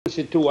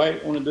si tuaj,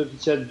 unë do të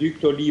qetë 2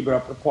 këto libra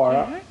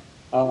përpara.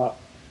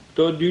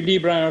 Këto 2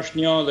 libra është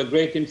një The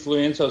Great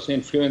Influence ose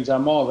Influenza e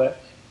Madhe,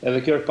 edhe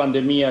kjo është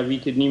pandemia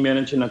vitit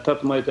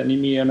 1918 e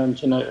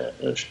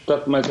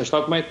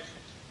 1917,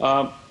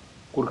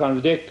 kur kanë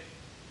vdek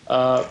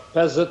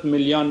 50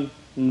 milion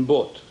në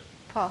botë.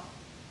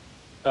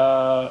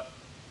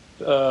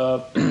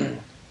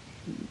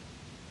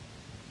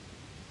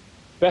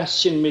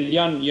 500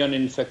 milion janë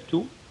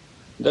infektu,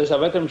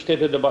 ndërsa vetëm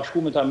Shtetet e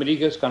Bashkuara të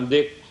Amerikës kanë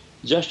vdek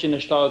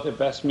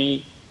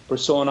 675.000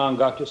 persona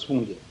nga kjo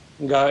smundje,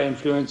 nga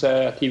influenza e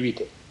atij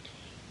viti.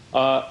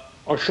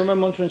 Është shumë e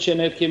mundshme që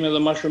ne të kemi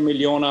edhe më shumë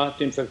miliona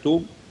të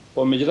infektuar,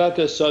 po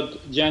megjithatë sot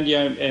gjendja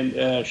e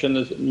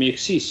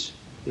mjekësisë,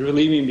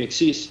 zhvillimi i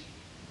mjekësisë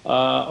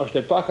është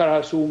e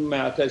pakrahasuar me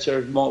atë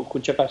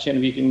që ka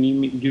qenë vitin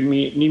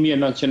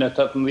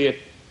 1918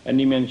 e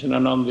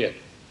 1919.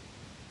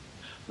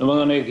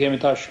 Domethënë ne kemi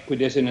tash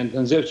kujdesin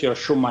intensiv që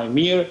është shumë më i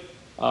mirë,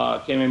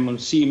 kemi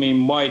mundësi me i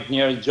mbajt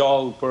njerëz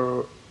gjallë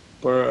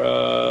për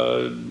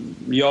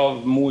javë,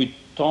 muaj,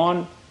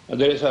 tonë,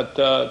 derisa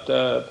të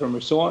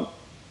përmirësohen.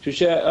 Kështu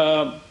që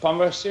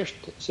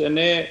pavarësisht se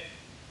ne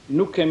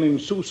nuk kemi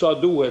mësuar sa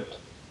duhet,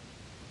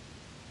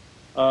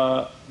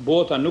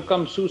 bota nuk ka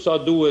mësuar sa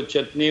duhet që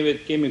neve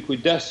të kemi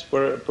kujdes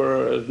për të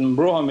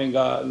mbrohemi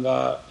nga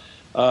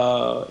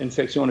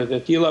infeksionet e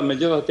tilla,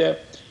 megjithatë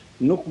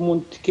nuk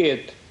mund të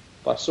ketë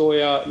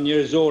pasoja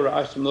njerëzore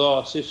aq të mëdha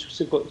si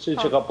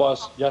që ka pas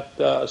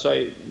gjatë asaj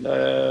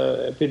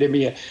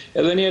epidemie.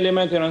 Edhe një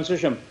element i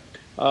rëndësishëm,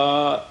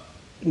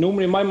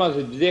 numri më i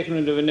madh i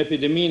vdekurive në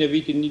epideminë e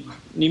vitit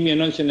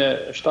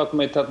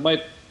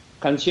 1917-18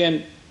 kanë qenë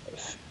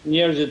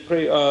njerëzit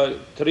prej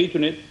të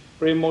rritunit,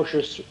 prej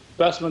moshës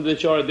 15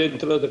 vjeçare deri në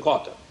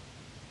 34.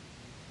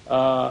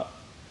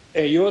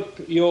 E jo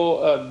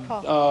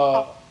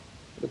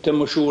të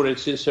moshurit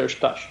si është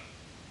tash.